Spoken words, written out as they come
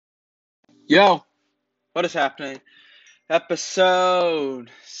Yo, what is happening? Episode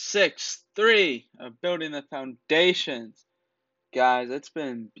 6-3 of Building the Foundations. Guys, it's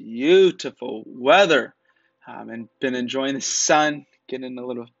been beautiful weather. And been enjoying the sun, getting a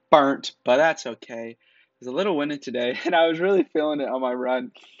little burnt, but that's okay. It was a little windy today, and I was really feeling it on my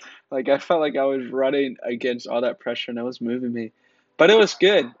run. Like, I felt like I was running against all that pressure, and it was moving me. But it was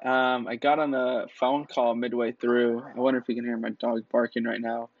good. I got on a phone call midway through. I wonder if you can hear my dog barking right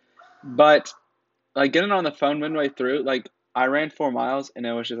now. But like getting on the phone midway through, like I ran 4 miles and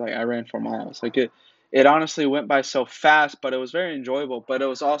it was just like I ran 4 miles. Like it honestly went by so fast, but it was very enjoyable. But it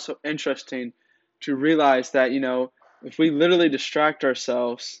was also interesting to realize that, if we literally distract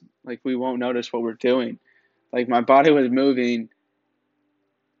ourselves, like we won't notice what we're doing. Like my body was moving,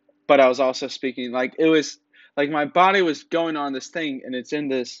 but I was also speaking. Like it was like my body was going on this thing and it's in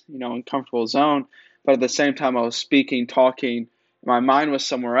this, uncomfortable zone. But at the same time I was speaking, talking, my mind was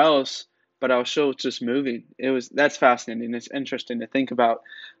somewhere else, but I was still just moving. That's fascinating. It's interesting to think about.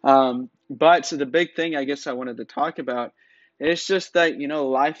 But so the big thing I guess I wanted to talk about is just that,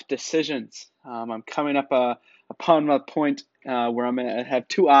 life decisions. I'm coming up upon a point where I'm going to have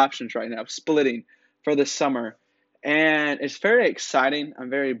two options right now, splitting for the summer. And it's very exciting.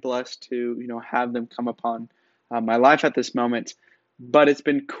 I'm very blessed to, have them come upon my life at this moment. But it's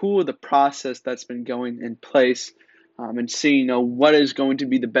been cool, the process that's been going in place, and seeing, what is going to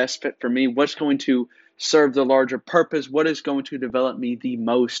be the best fit for me, what's going to serve the larger purpose, what is going to develop me the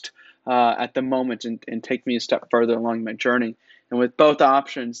most at the moment and take me a step further along my journey. And with both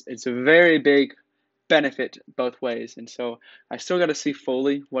options, it's a very big benefit both ways. And so I still got to see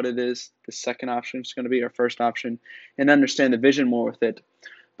fully what it is the second option is going to be, our first option, and understand the vision more with it.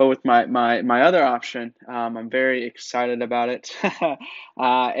 But with my other option, I'm very excited about it.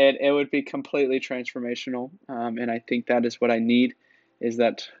 It would be completely transformational, and I think that is what I need, is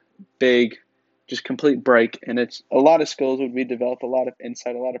that big, just complete break. And it's a lot of skills would be developed, a lot of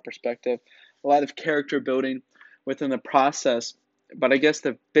insight, a lot of perspective, a lot of character building within the process. But I guess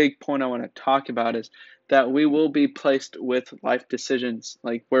the big point I want to talk about is that we will be placed with life decisions,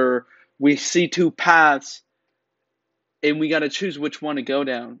 like where we see two paths and we got to choose which one to go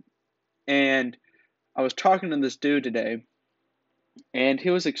down. And I was talking to this dude today, and he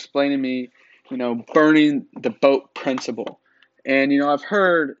was explaining to me, burning the boat principle. And, I've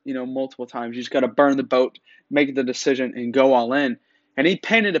heard, multiple times, you just got to burn the boat, make the decision, and go all in. And he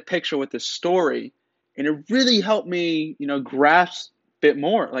painted a picture with this story, and it really helped me, grasp a bit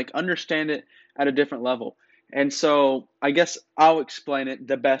more, like understand it at a different level. And so I guess I'll explain it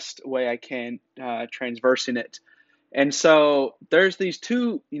the best way I can, transversing it. And so there's these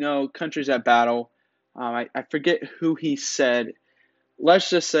two, countries at battle. I forget who he said. Let's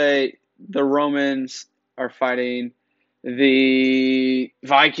just say the Romans are fighting the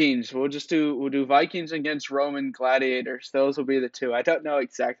Vikings. We'll do Vikings against Roman gladiators. Those will be the two. I don't know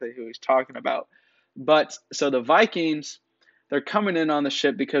exactly who he's talking about. But so the Vikings, they're coming in on the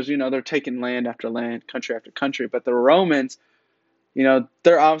ship because, they're taking land after land, country after country. But the Romans,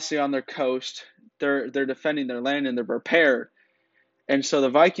 they're obviously on their coast. They're defending their land and they're prepared. And so the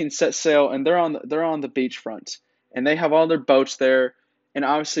Vikings set sail and they're on the beachfront and they have all their boats there. And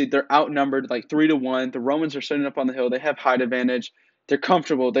obviously they're outnumbered like 3-1. The Romans are sitting up on the hill. They have height advantage. They're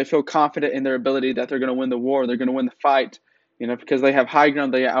comfortable. They feel confident in their ability that they're going to win the war. They're going to win the fight, because they have high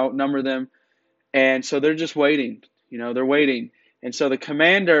ground. They outnumber them. And so they're just waiting. They're waiting. And so the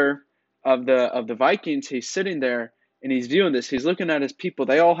commander of the Vikings, he's sitting there and he's viewing this. He's looking at his people.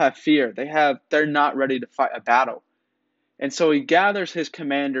 They all have fear. They're not ready to fight a battle. And so he gathers his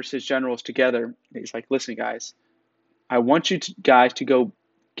commanders, his generals together. And he's like, "Listen, guys, I want you guys to go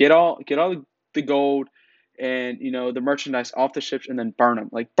get all the gold and, the merchandise off the ships and then burn them.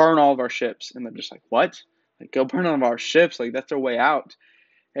 Like, burn all of our ships." And they're just like, "What? Like, go burn all of our ships? Like, that's our way out."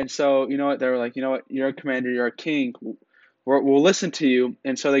 And so, you know what? They were like, "You know what? You're a commander. You're a king. We'll listen to you."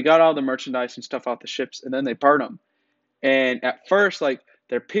 And so they got all the merchandise and stuff off the ships and then they burned them. And at first, like,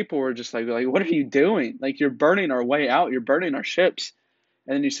 their people were just like, "What are you doing? Like, you're burning our way out. You're burning our ships."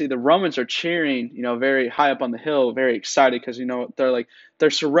 And then you see the Romans are cheering, very high up on the hill, very excited because, they're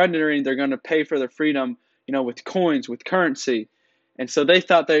surrendering. They're going to pay for their freedom, with coins, with currency. And so they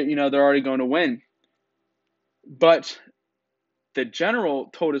thought that, they're already going to win. But the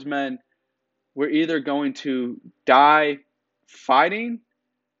general told his men, "We're either going to die fighting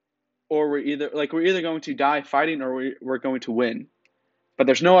or we're either going to die fighting or we're going to win. But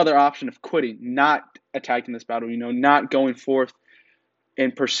there's no other option of quitting, not attacking this battle, not going forth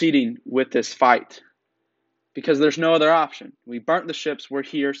and proceeding with this fight, because there's no other option. We burnt the ships. We're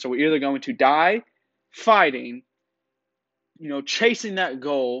here. So we're either going to die fighting chasing that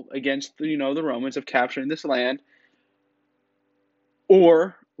goal against, the Romans of capturing this land,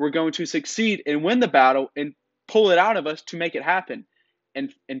 or we're going to succeed and win the battle and pull it out of us to make it happen,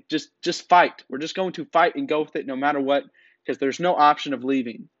 and just fight. We're just going to fight and go with it no matter what, because there's no option of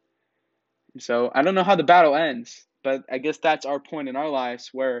leaving. And so I don't know how the battle ends, but I guess that's our point in our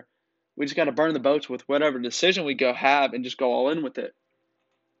lives, where we just got to burn the boats with whatever decision we go have and just go all in with it.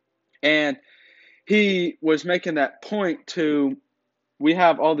 And he was making that point to, we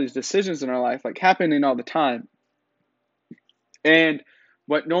have all these decisions in our life like happening all the time. And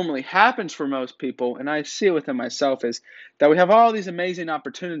what normally happens for most people, and I see it within myself, is that we have all these amazing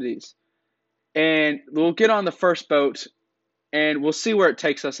opportunities, and we'll get on the first boat and we'll see where it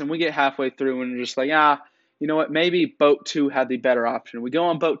takes us, and we get halfway through and we're just like, you know what, maybe boat 2 had the better option. We go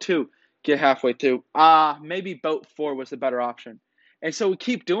on boat 2, get halfway through, maybe boat 4 was the better option. And so we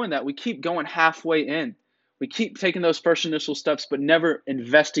keep doing that. We keep going halfway in. We keep taking those first initial steps, but never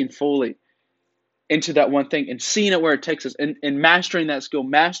investing fully into that one thing and seeing it where it takes us, and mastering that skill,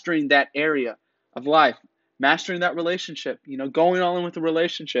 mastering that area of life, mastering that relationship, going all in with the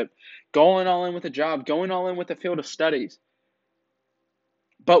relationship, going all in with a job, going all in with the field of studies.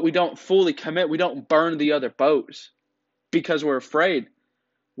 But we don't fully commit. We don't burn the other boats because we're afraid.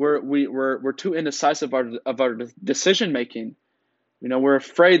 We're too indecisive of our decision making. We're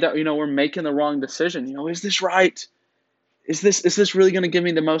afraid that we're making the wrong decision. Is this right? Is this really going to give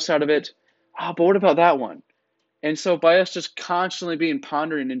me the most out of it? But what about that one? And so by us just constantly being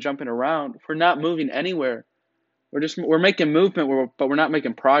pondering and jumping around, we're not moving anywhere. We're making movement, but we're not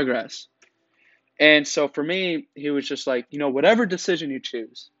making progress. And so for me, he was just like, whatever decision you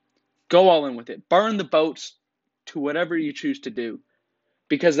choose, go all in with it. Burn the boats to whatever you choose to do,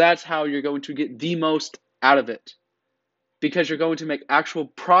 because that's how you're going to get the most out of it. Because you're going to make actual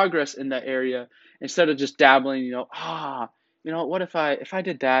progress in that area instead of just dabbling, what if I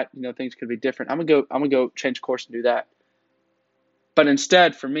did that, things could be different. I'm gonna go change course and do that. But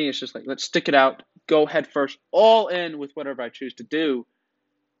instead, for me, it's just like, let's stick it out, go head first, all in with whatever I choose to do,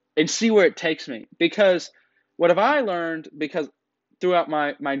 and see where it takes me. Because what have I learned? Because throughout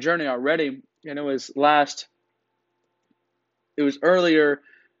my journey already, and it was earlier,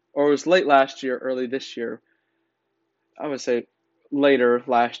 or it was late last year, early this year, I would say later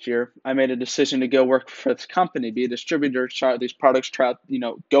last year, I made a decision to go work for this company, be a distributor, try these products,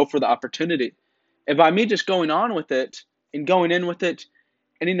 go for the opportunity. And by me just going on with it and going in with it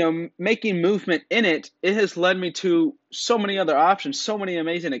and, making movement in it, it has led me to so many other options, so many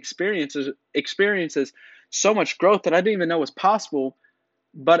amazing experiences, so much growth that I didn't even know was possible.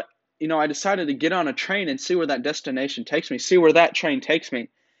 But, I decided to get on a train and see where that destination takes me, see where that train takes me.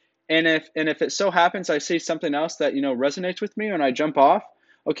 And if it so happens I see something else that, resonates with me and I jump off,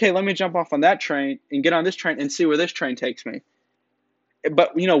 okay, let me jump off on that train and get on this train and see where this train takes me.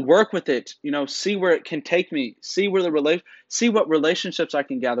 But, work with it, see where it can take me, see what relationships I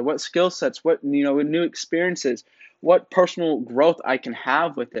can gather, what skill sets, what, new experiences, what personal growth I can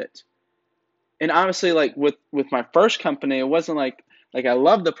have with it. And honestly, like with my first company, it wasn't like I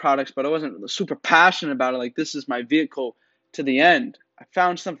loved the products, but I wasn't super passionate about it. Like, this is my vehicle to the end. I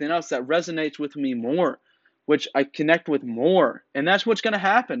found something else that resonates with me more, which I connect with more. And that's what's going to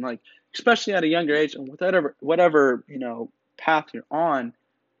happen. Like, especially at a younger age, and whatever, path you're on,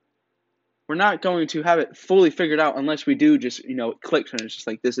 we're not going to have it fully figured out unless we do just, it clicks and it's just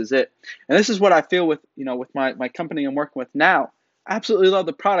like, this is it. And this is what I feel with, with my company I'm working with now. I absolutely love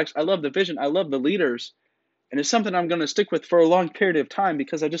the products. I love the vision. I love the leaders. And it's something I'm going to stick with for a long period of time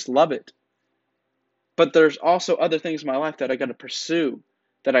because I just love it. But there's also other things in my life that I got to pursue,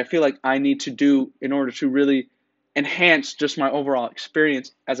 that I feel like I need to do in order to really enhance just my overall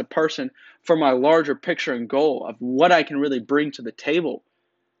experience as a person for my larger picture and goal of what I can really bring to the table.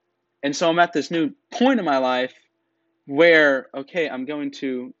 And so I'm at this new point in my life where, okay, I'm going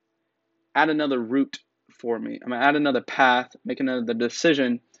to add another route for me. I'm going to add another path, make another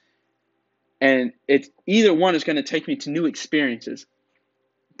decision. And it's either one is going to take me to new experiences.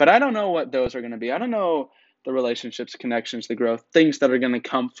 But I don't know what those are going to be. I don't know the relationships, connections, the growth, things that are going to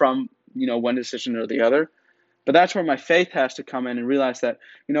come from, one decision or the other. But that's where my faith has to come in and realize that,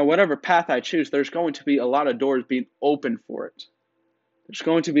 whatever path I choose, there's going to be a lot of doors being open for it. There's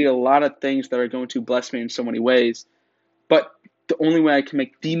going to be a lot of things that are going to bless me in so many ways. But the only way I can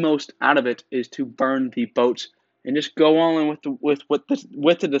make the most out of it is to burn the boats and just go all in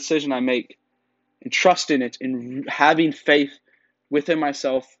with the decision I make, and trust in it, and having faith within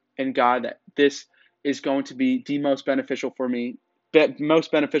myself and God that this is going to be the most beneficial for me,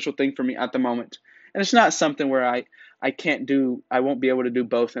 most beneficial thing for me at the moment. And it's not something where I won't be able to do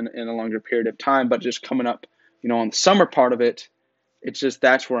both in a longer period of time, but just coming up on the summer part of it, it's just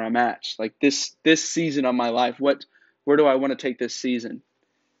that's where I'm at. Like this season of my life, where do I want to take this season?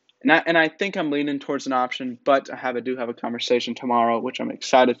 And I think I'm leaning towards an option, but I do have a conversation tomorrow, which I'm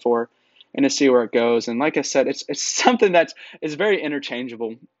excited for, and to see where it goes. And like I said, it's something that's is very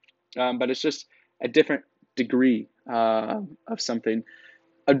interchangeable, but it's just a different degree of something,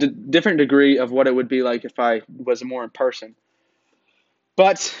 different degree of what it would be like if I was more in person.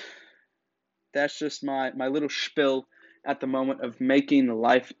 But that's just my little spiel at the moment of making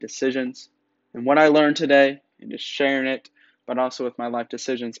life decisions and what I learned today and just sharing it, but also with my life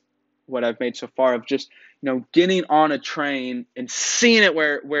decisions, what I've made so far of just, getting on a train and seeing it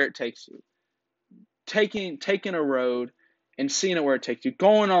where it takes you, taking a road and seeing it where it takes you,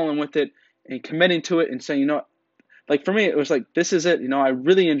 going all in with it and committing to it and saying, like for me, it was like, this is it. I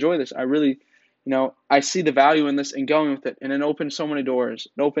really enjoy this. I really, I see the value in this and going with it. And it opened so many doors.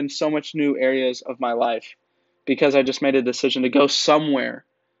 It opened so much new areas of my life because I just made a decision to go somewhere.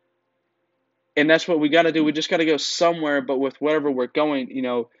 And that's what we got to do. We just got to go somewhere, but with wherever we're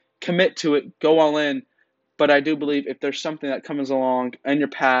going, commit to it, go all in. But I do believe if there's something that comes along in your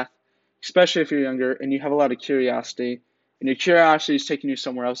path, especially if you're younger and you have a lot of curiosity and your curiosity is taking you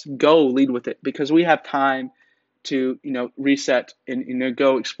somewhere else, go lead with it because we have time to, reset and,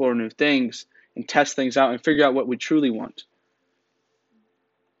 go explore new things and test things out and figure out what we truly want.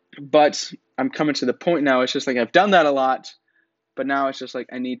 But I'm coming to the point now, it's just like I've done that a lot, but now it's just like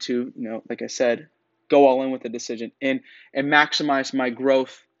I need to, like I said, go all in with the decision and maximize my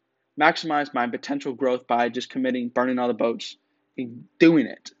growth, maximize my potential growth by just committing, burning all the boats, and doing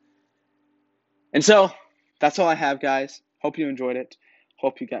it. And so that's all I have, guys. Hope you enjoyed it.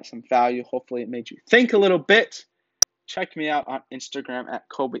 Hope you got some value. Hopefully it made you think a little bit. Check me out on Instagram at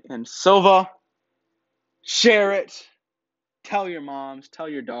Colby and Silva. Share it. Tell your moms, tell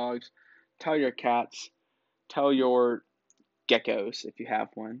your dogs, tell your cats, tell your geckos, if you have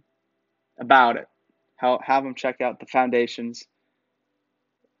one, about it. Have them check out the foundations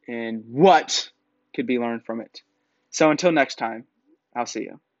and what could be learned from it. So until next time, I'll see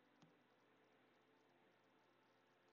you.